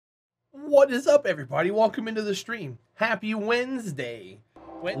What is up, everybody? Welcome into the stream. Happy Wednesday.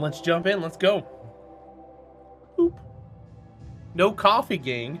 Let's jump in. Let's go. Boop. No coffee,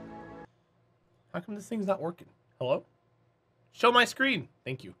 gang. How come this thing's not working? Hello? Show my screen.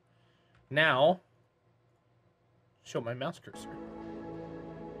 Thank you. Now, show my mouse cursor.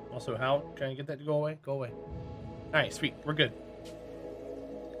 Also, how can I get that to go away? Go away. All right, sweet. We're good.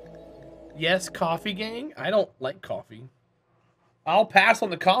 Yes, coffee, gang. I don't like coffee. I'll pass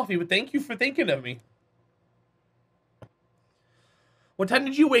on the coffee, but thank you for thinking of me. What time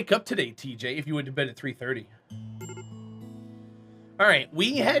did you wake up today, TJ, if you went to bed at 3:30? All right,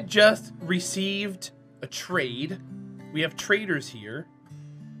 we had just received a trade. We have traders here,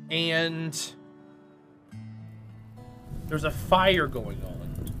 and there's a fire going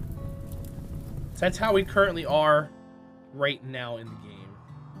on. So that's how we currently are right now in the game.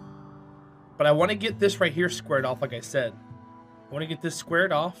 But I want to get this right here squared off, like I said. I want to get this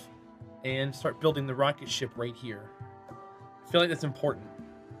squared off and start building the rocket ship right here. I feel like that's important.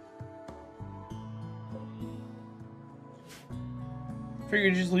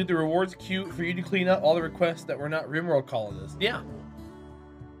 Figured you just leave the rewards queue for you to clean up all the requests that were not Rimworld colonists. Yeah.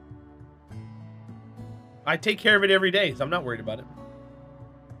 I take care of it every day, so I'm not worried about it.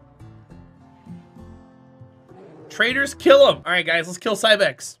 Traders, kill them! Alright, guys, let's kill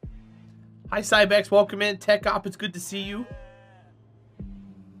Cybex. Hi, Cybex. Welcome in. Tech Op, it's good to see you.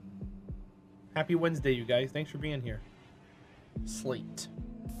 Happy Wednesday, you guys. Thanks for being here. Slate.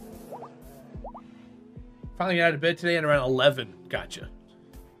 Finally got out of bed today at around 11. Gotcha.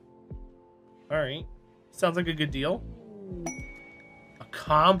 Alright. Sounds like a good deal. A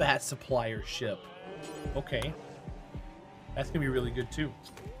combat supplier ship. Okay. That's going to be really good, too.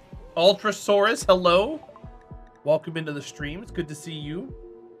 Ultrasaurus, hello. Welcome into the stream. It's good to see you.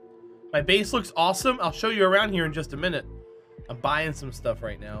 My base looks awesome. I'll show you around here in just a minute. I'm buying some stuff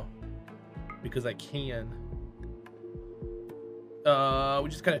right now. Because I can. We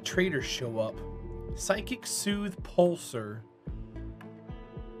just got a trader show up. Psychic Soothe Pulsar.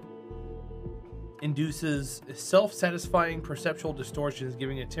 Induces self-satisfying perceptual distortions,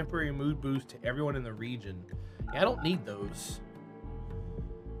 giving a temporary mood boost to everyone in the region. Yeah, I don't need those.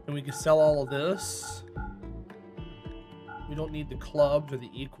 And we can sell all of this. We don't need the clubs or the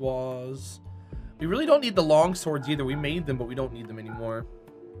equas. We really don't need the long swords either. We made them, but we don't need them anymore.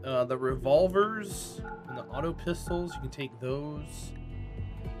 The revolvers and the auto pistols, you can take those.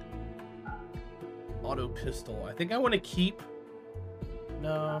 Auto pistol. I think I want to keep...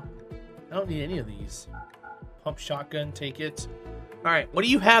 No, I don't need any of these. Pump shotgun, take it. All right, what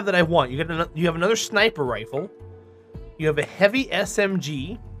do you have that I want? You have another sniper rifle. You have a heavy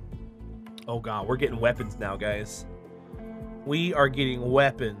SMG. Oh god, we're getting weapons now, guys. We are getting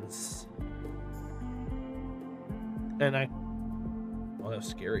weapons. And oh, that's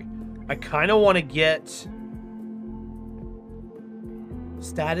scary. I kind of want to get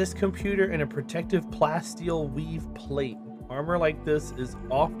status computer and a protective plasteel weave plate. Armor like this is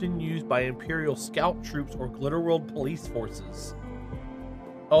often used by Imperial scout troops or Glitterworld police forces.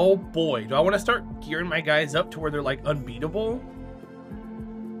 Oh boy, do I want to start gearing my guys up to where they're like unbeatable?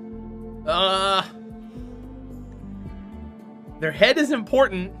 Their head is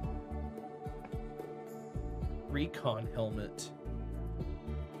important. Recon helmet.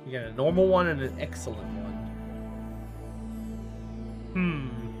 You got a normal one and an excellent one.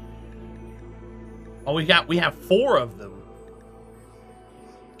 Oh, we have 4 of them.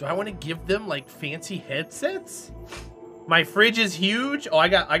 Do I want to give them like fancy headsets? My fridge is huge. Oh, I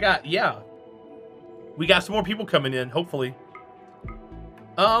got, yeah. We got some more people coming in, hopefully.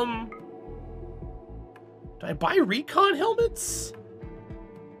 Do I buy recon helmets?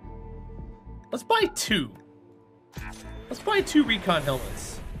 Let's buy 2. Let's buy 2 recon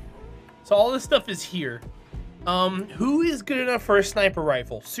helmets. So all this stuff is here. Who is good enough for a sniper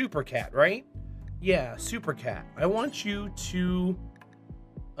rifle? Super Cat, right? Yeah, Super Cat. I want you to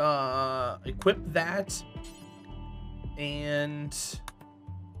equip that. And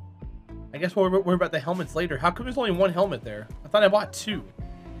I guess we'll worry about the helmets later. How come there's only 1 helmet there? I thought I bought 2.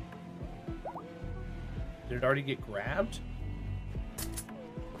 Did it already get grabbed?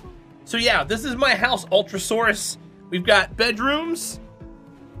 So yeah, this is my house, Ultrasaurus. We've got bedrooms.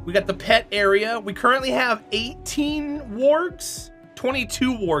 We got the pet area. We currently have 18 wargs,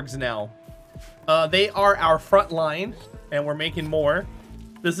 22 wargs now. They are our front line, and we're making more.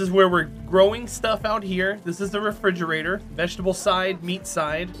 This is where we're growing stuff out here. This is the refrigerator, vegetable side, meat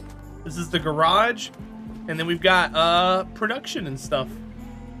side. This is the garage, and then we've got production and stuff.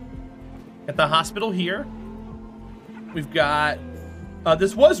 At the hospital here, we've got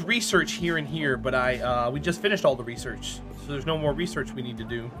this was research here and here, but we just finished all the research. So so there's no more research we need to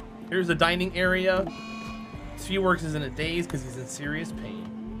do. Here's the dining area. Seaworks is in a daze because he's in serious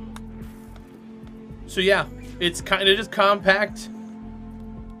pain. So yeah, it's kind of just compact.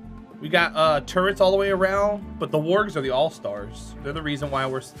 We got turrets all the way around, but the wargs are the all-stars. They're the reason why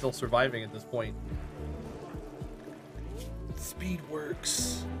we're still surviving at this point. Speed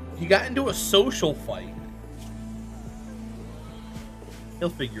works. He got into a social fight. He'll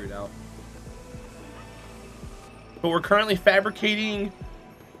figure it out. But we're currently fabricating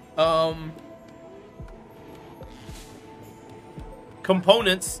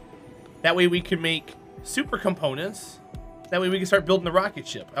components. That way we can make super components. That way we can start building the rocket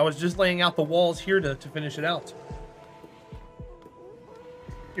ship. I was just laying out the walls here to finish it out.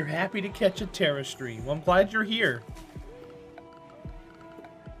 You're happy to catch a Terra stream. Well, I'm glad you're here.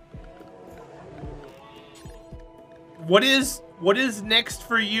 What is next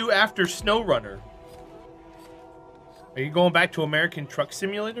for you after SnowRunner? Are you going back to American Truck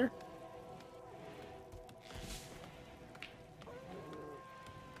Simulator?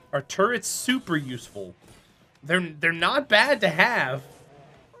 Are turrets super useful? They're not bad to have.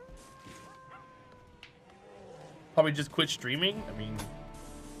 Probably just quit streaming. I mean,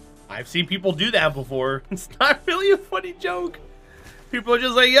 I've seen people do that before. It's not really a funny joke. People are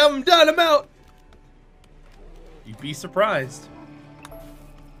just like, yeah, I'm done, I'm out. You'd be surprised.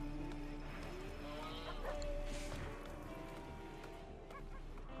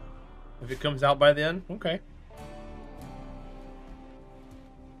 If it comes out by then, okay.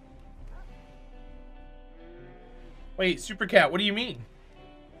 Wait, Super Cat, what do you mean?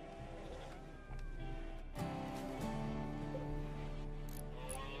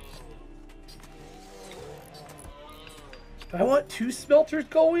 Do I want 2 smelters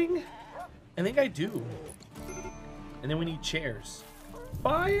going? I think I do. And then we need chairs.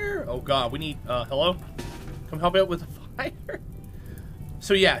 Fire! Oh god, we need, hello? Come help out with the fire.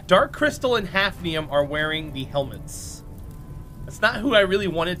 So yeah, Dark Crystal and Hafnium are wearing the helmets. That's not who I really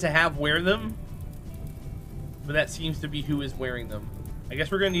wanted to have wear them. But that seems to be who is wearing them. I guess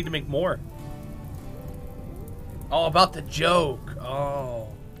we're gonna need to make more. Oh, about the joke. Oh.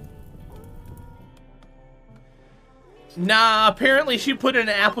 Nah, apparently she put in an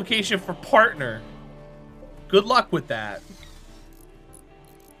application for partner. Good luck with that.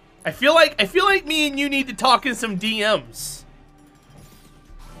 I feel like me and you need to talk in some DMs.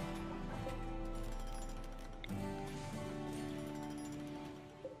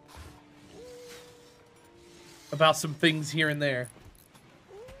 About some things here and there.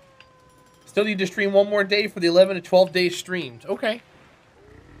 Still need to stream one more day for the 11 to 12 day streams. Okay.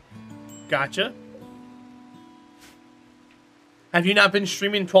 Gotcha. Have you not been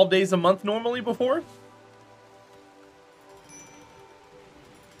streaming 12 days a month normally before?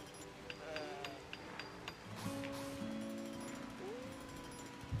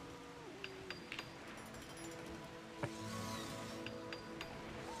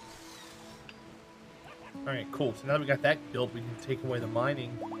 Alright, cool. So now that we got that built, we can take away the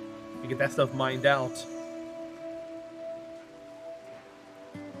mining and get that stuff mined out.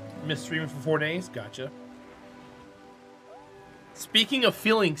 Missed streaming for 4 days? Gotcha. Speaking of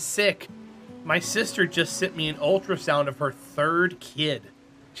feeling sick, my sister just sent me an ultrasound of her 3rd kid.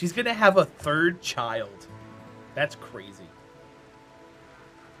 She's gonna have a 3rd child. That's crazy.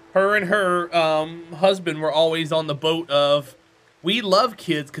 Her and her husband were always on the boat of, we love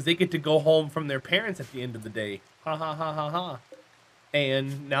kids because they get to go home from their parents at the end of the day. Ha ha ha ha ha.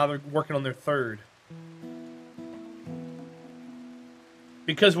 And now they're working on their 3rd.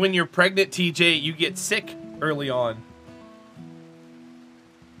 Because when you're pregnant, TJ, you get sick early on.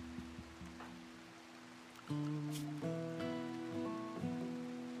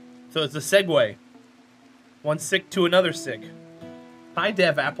 So it's a segue. One sick to another sick. Hi,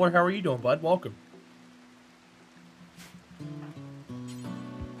 Dev Appler. How are you doing, bud? Welcome.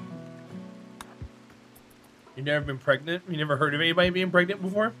 You never been pregnant? You never heard of anybody being pregnant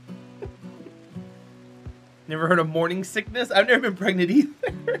before? Never heard of morning sickness? I've never been pregnant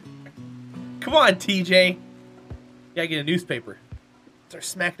either. Come on, TJ. You gotta get a newspaper. Start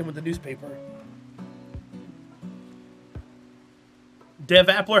smacking him with the newspaper. Dev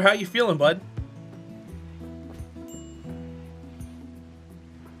Appler, how you feeling, bud?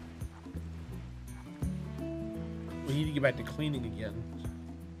 We need to get back to cleaning again.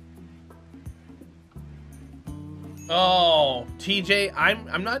 Oh, TJ,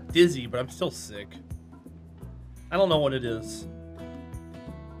 I'm not dizzy, but I'm still sick. I don't know what it is.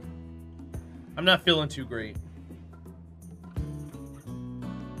 I'm not feeling too great.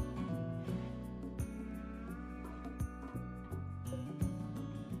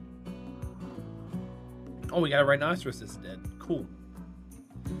 Oh, we got a rhinoceros that's dead. Cool.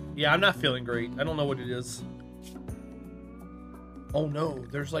 Yeah, I'm not feeling great. I don't know what it is. Oh no,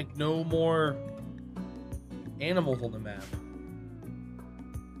 there's like no more animals on the map.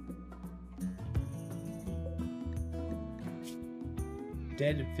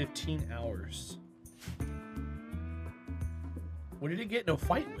 Dead in 15 hours. What did it get in a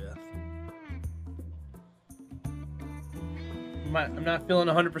fight with? I'm not feeling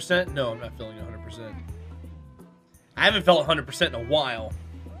 100%. No, I'm not feeling 100%. I haven't felt 100% in a while.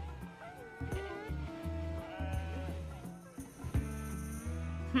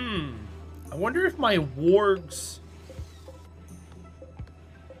 I wonder if my wargs...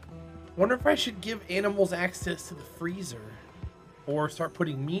 I wonder if I should give animals access to the freezer. Or start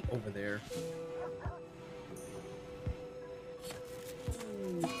putting meat over there.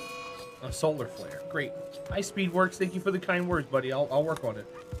 A solar flare. Great. Hi, Speedworks. Thank you for the kind words, buddy. I'll work on it.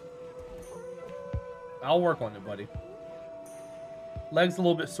 I'll work on it, buddy. Legs a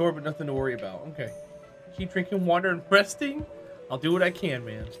little bit sore, but nothing to worry about. Okay. Keep drinking water and resting. I'll do what I can,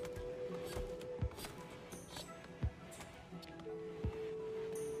 man.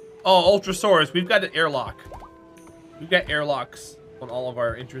 Oh, Ultrasaurus. We've got an airlock. We've got airlocks on all of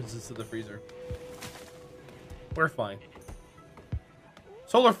our entrances to the freezer. We're fine.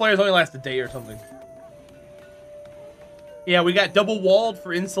 Solar flares only last a day or something. Yeah, we got double walled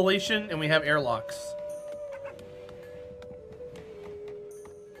for insulation, and we have airlocks.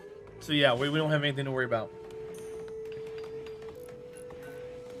 So yeah, we don't have anything to worry about.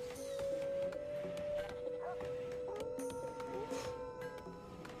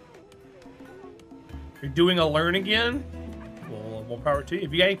 You're doing a learn again? Well, more power to you.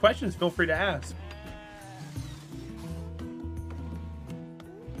 If you got any questions, feel free to ask.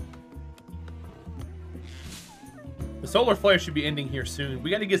 The solar flare should be ending here soon. We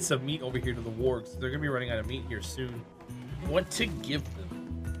got to get some meat over here to the wargs. They're going to be running out of meat here soon. What to give them?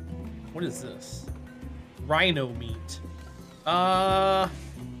 What is this? Rhino meat.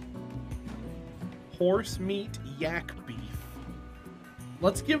 Horse meat, yak beef.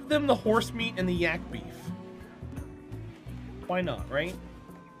 Let's give them the horse meat and the yak beef. Why not, right?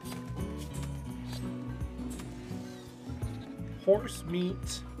 Horse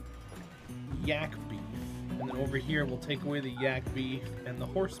meat, yak beef. And then over here, we'll take away the yak beef and the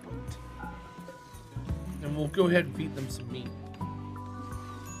horse meat. And we'll go ahead and feed them some meat.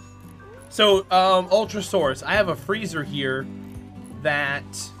 So, Ultrasaurus, I have a freezer here that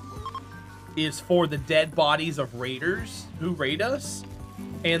is for the dead bodies of raiders who raid us.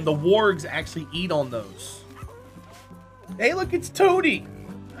 And the wargs actually eat on those. Hey, look, it's Toady.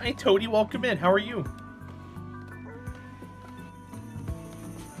 Hi, Toady. Welcome in. How are you?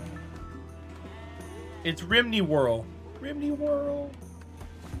 It's Rimworld. Rimworld.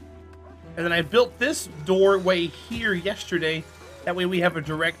 And then I built this doorway here yesterday. That way we have a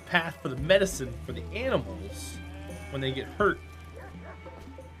direct path for the medicine for the animals when they get hurt.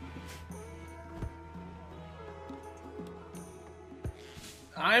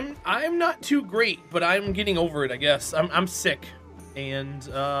 I'm not too great, but I'm getting over it, I guess. I'm sick. And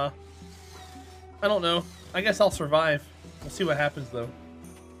I don't know. I guess I'll survive. We'll see what happens though.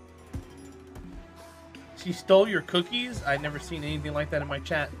 She stole your cookies? I've never seen anything like that in my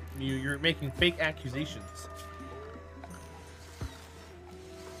chat. You're making fake accusations.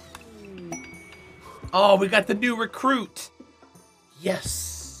 Oh, we got the new recruit.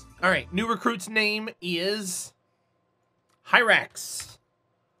 Yes. All right, new recruit's name is Hyrax.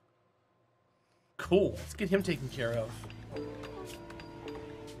 Cool. Let's get him taken care of.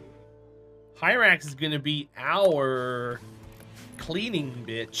 Hyrax is going to be our cleaning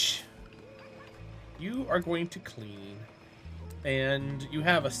bitch. You are going to clean. And you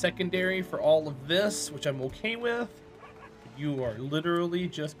have a secondary for all of this, which I'm okay with. You are literally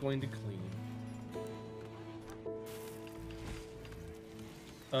just going to clean.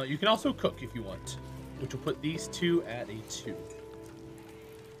 You can also cook if you want, which will put these two at a 2.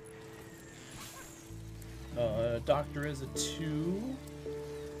 Doctor is a 2.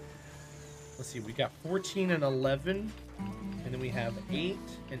 Let's see, we got 14 and 11, and then we have 8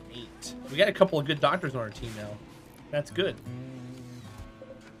 and 8. We got a couple of good doctors on our team now. That's good.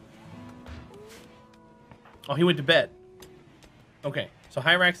 Oh, he went to bed. Okay, so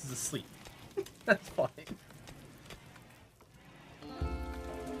Hyrax is asleep. That's fine.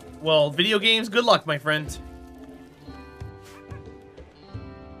 Well, video games, good luck, my friend.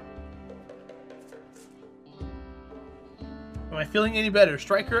 Am I feeling any better?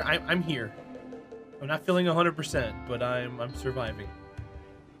 Striker, I'm here. I'm not feeling 100%, but I'm surviving.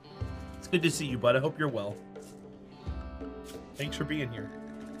 It's good to see you, bud. I hope you're well. Thanks for being here.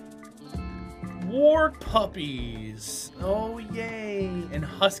 Warg puppies. Oh, yay. And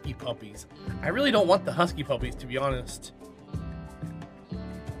husky puppies. I really don't want the husky puppies, to be honest.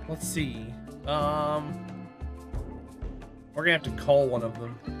 Let's see. We're gonna have to call one of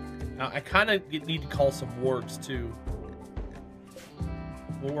them. I kind of need to call some wargs, too.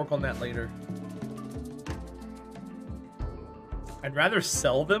 We'll work on that later. I'd rather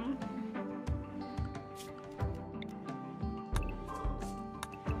sell them.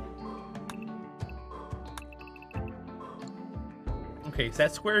 Okay, so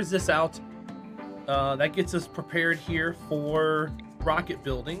that squares this out. That gets us prepared here for rocket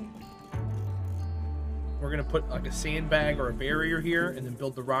building. We're gonna put like a sandbag or a barrier here and then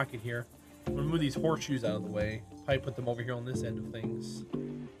build the rocket here. I'm gonna move these horseshoes out of the way. Probably put them over here on this end of things.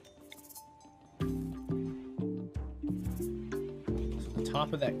 So the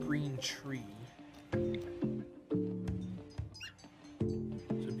top of that green tree. So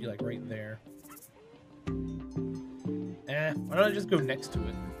it'd be like right there. Why don't I just go next to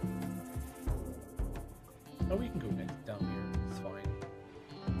it? Oh, we can go next down here. It's fine.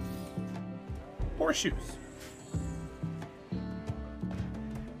 Horseshoes.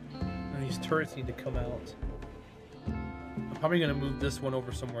 And these turrets need to come out. I'm probably going to move this one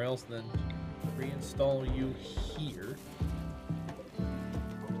over somewhere else then. Reinstall you here.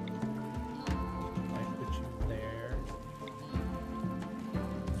 I put you there.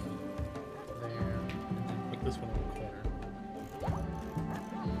 There. And then put this one in the corner.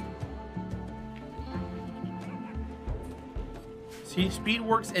 See,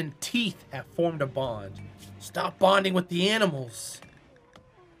 Speedworks and Teeth have formed a bond. Stop bonding with the animals.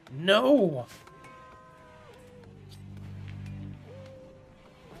 No.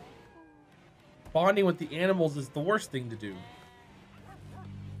 Bonding with the animals is the worst thing to do.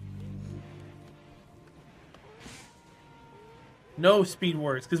 No,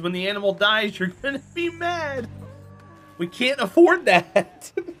 Speedworks, because when the animal dies, you're going to be mad. We can't afford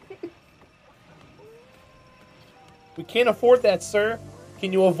that. We can't afford that, sir.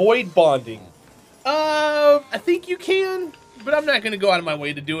 Can you avoid bonding? I think you can, but I'm not going to go out of my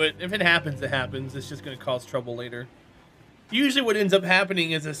way to do it. If it happens, it happens. It's just going to cause trouble later. Usually what ends up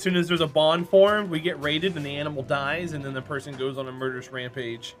happening is as soon as there's a bond formed, we get raided and the animal dies, and then the person goes on a murderous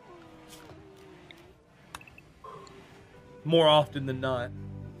rampage. More often than not.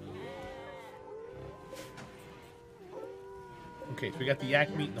 Okay, so we got the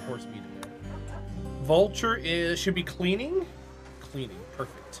yak meat and the horse meat in there. Vulture should be cleaning. Cleaning,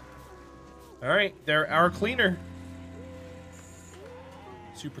 perfect. All right, they're our cleaner.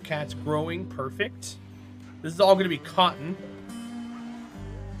 Super Cat's growing, perfect. This is all going to be cotton.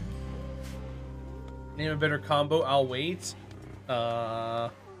 Name a better combo. I'll wait.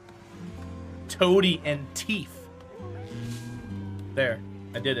 Toady and Teeth. There,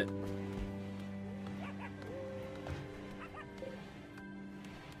 I did it.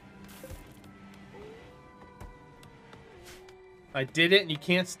 I did it, and you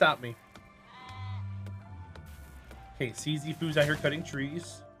can't stop me. Okay, CZ Foo's out here cutting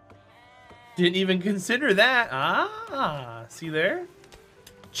trees. Didn't even consider that. Ah, see there?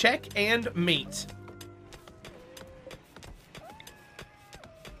 Check and mate.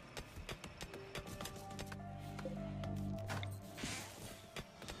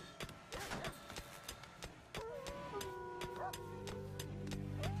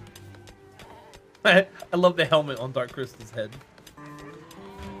 I love the helmet on Dark Crystal's head.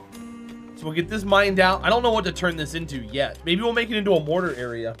 So we'll get this mined out. I don't know what to turn this into yet. Maybe we'll make it into a mortar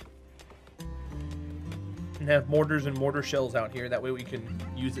area. And have mortars and mortar shells out here. That way we can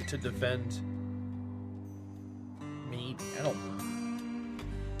use it to defend. Maybe. I don't know.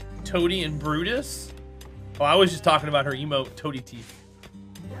 Toady and Brutus? Oh, I was just talking about her emote, Toady Teeth.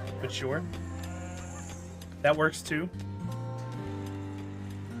 But sure. That works too.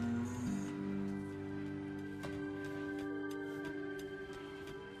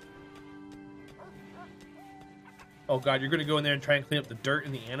 Oh god, you're gonna go in there and try and clean up the dirt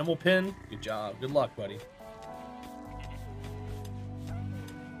in the animal pen? Good job. Good luck, buddy.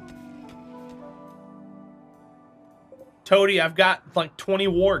 Toady, I've got like 20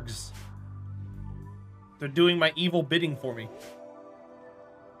 wargs. They're doing my evil bidding for me.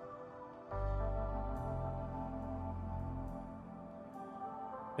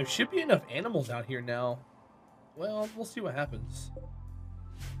 There should be enough animals out here now. Well, we'll see what happens.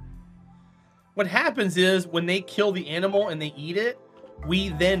 What happens is when they kill the animal and they eat it, we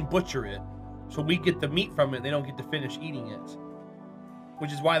then butcher it. So we get the meat from it, they don't get to finish eating it.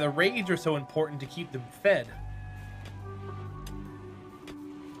 Which is why the raids are so important to keep them fed.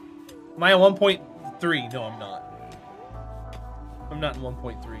 Am I at 1.3? No, I'm not. I'm not in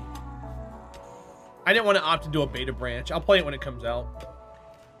 1.3. I didn't want to opt into a beta branch. I'll play it when it comes out.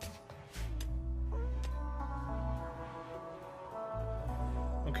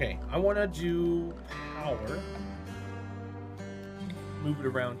 Okay, I want to do power. Move it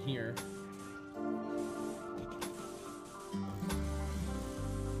around here.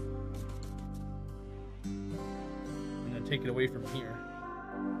 And then take it away from here.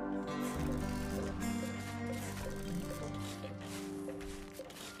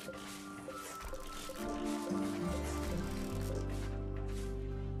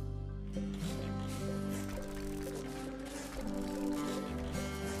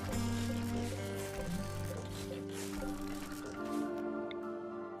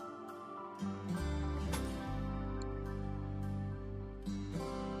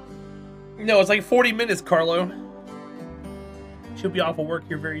 No, it's like 40 minutes, Carlo. She'll be off of work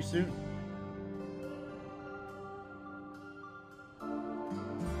here very soon.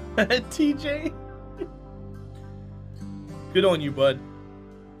 TJ. Good on you, bud.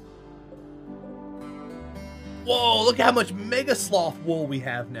 Whoa, look how much Mega Sloth wool we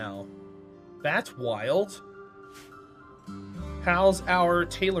have now. That's wild. How's our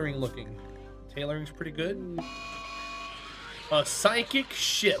tailoring looking? Tailoring's pretty good. A psychic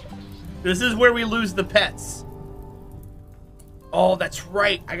ship. This is where we lose the pets. Oh, that's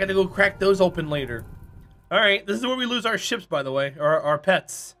right. I gotta go crack those open later. Alright, this is where we lose our ships, by the way. Or our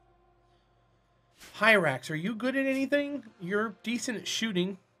pets. Hyrax, are you good at anything? You're decent at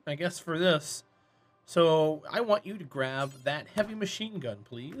shooting, I guess, for this. So, I want you to grab that heavy machine gun,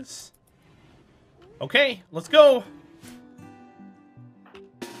 please. Okay, let's go.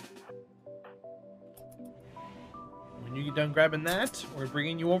 When you get done grabbing that, we're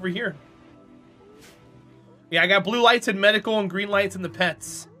bringing you over here. Yeah, I got blue lights in medical and green lights in the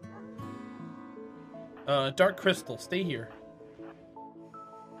pets. Dark crystal, stay here.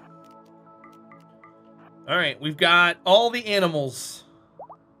 Alright, we've got all the animals.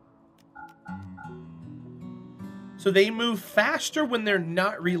 So they move faster when they're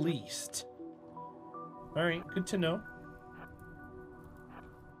not released. Alright, good to know.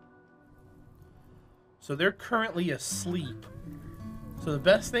 So they're currently asleep. So the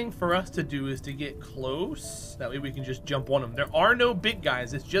best thing for us to do is to get close. That way we can just jump on them. There are no big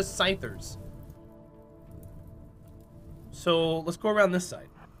guys. It's just scythers. So let's go around this side.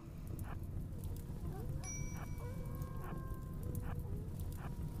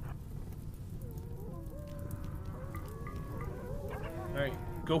 Alright,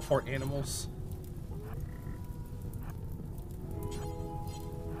 go for it, animals.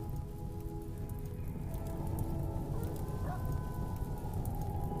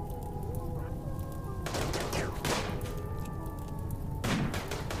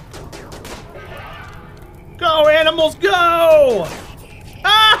 Go, animals, go!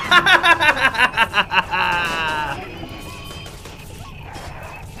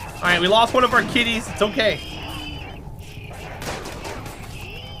 Alright, we lost one of our kitties. It's okay.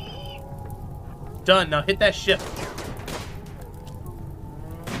 Done. Now hit that ship.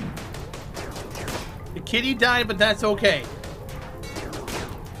 The kitty died, but that's okay.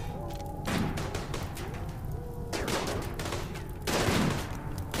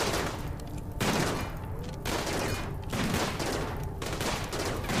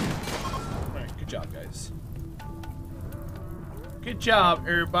 Alright, good job, guys. Good job,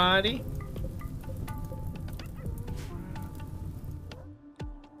 everybody.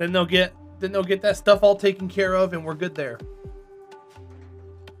 Then they'll get that stuff all taken care of, and we're good there.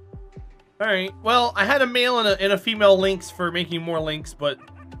 Alright, well, I had a male and a female lynx for making more lynx, but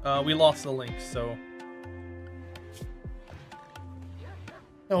we lost the lynx, so...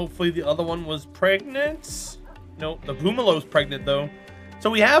 Hopefully the other one was pregnant. Nope, the Boomalope's pregnant, though. So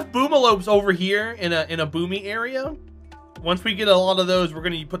we have Boomalopes over here in a boomy area. Once we get a lot of those, we're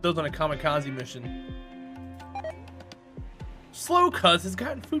going to put those on a kamikaze mission. Slow Cuz has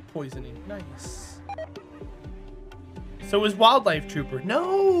gotten food poisoning. Nice. So is Wildlife Trooper.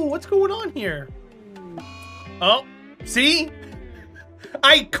 No! What's going on here? Oh, see?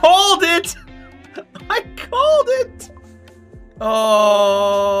 I called it! I called it!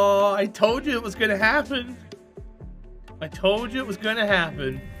 Oh, I told you it was gonna happen. I told you it was gonna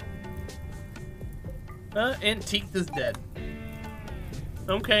happen. And Teeth is dead.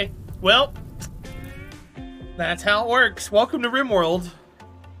 Okay, well, that's how it works. Welcome to Rimworld.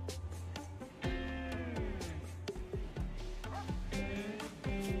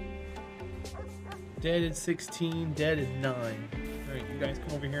 Dead at 16, dead at 9. Alright, you guys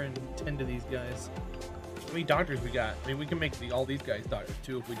come over here and tend to these guys. How many doctors we got? I mean, we can make all these guys doctors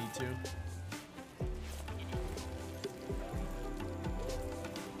too if we need to.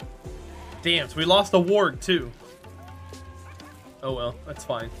 Damn, so we lost a warg too. Oh well, that's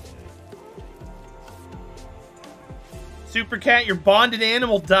fine. Super Cat, your bonded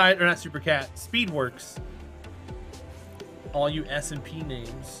animal died. Or not Super Cat, Speedworks. All you S&P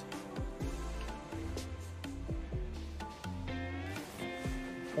names.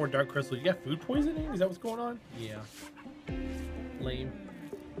 Poor Dark Crystal. You got food poisoning? Is that what's going on? Yeah. Lame.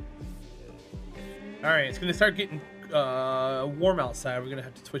 Alright, it's gonna start getting warm outside. We're gonna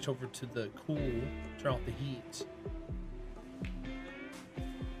have to switch over to the cool. Turn off the heat.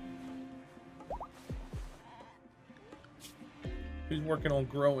 Who's working on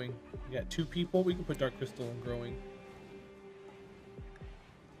growing? We got 2 people. We can put Dark Crystal on growing.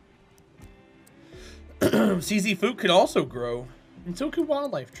 CZ Food could also grow. And so could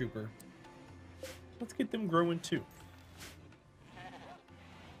Wildlife Trooper. Let's get them growing too.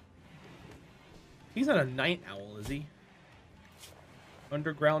 He's not a night owl, is he?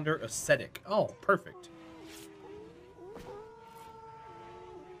 Undergrounder Ascetic. Oh, perfect.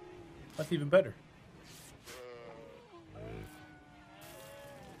 That's even better.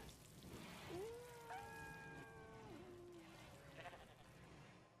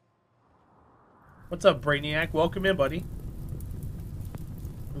 What's up, Brainiac? Welcome in, buddy.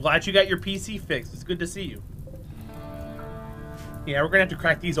 I'm glad you got your PC fixed. It's good to see you. Yeah, we're gonna have to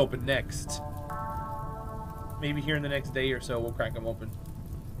crack these open next. Maybe here in the next day or so, we'll crack them open.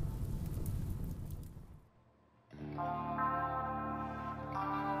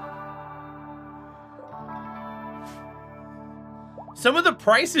 Some of the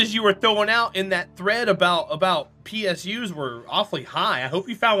prices you were throwing out in that thread about PSUs were awfully high. I hope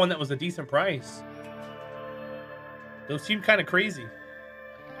you found one that was a decent price. Those seem kind of crazy.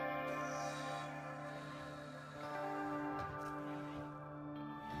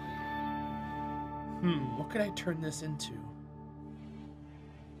 What could I turn this into?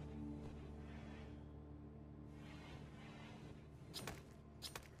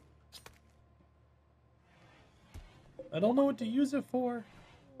 I don't know what to use it for.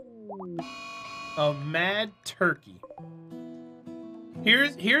 A mad turkey.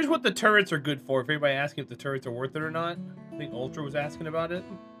 Here's what the turrets are good for. If anybody asking if the turrets are worth it or not. I think Ultra was asking about it.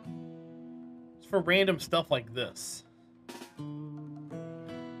 It's for random stuff like this.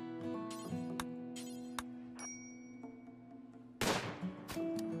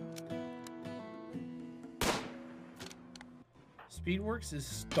 Speedworks is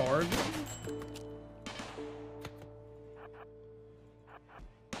starving.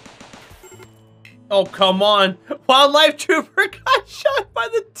 Oh, come on. Wildlife Trooper got shot by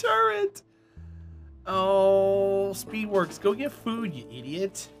the turret. Oh, Speedworks, go get food, you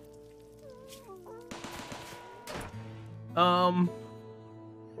idiot.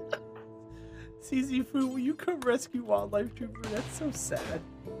 CZ Food, will you come rescue Wildlife Trooper? That's so sad.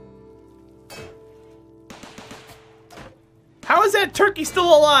 How is that turkey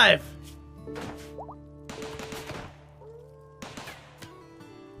still alive?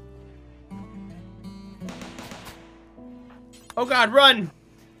 Oh God, run!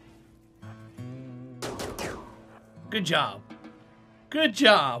 Good job. Good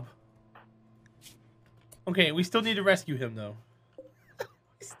job. Okay, we still need to rescue him though.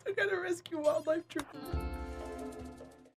 We still gotta rescue Wildlife Trooper.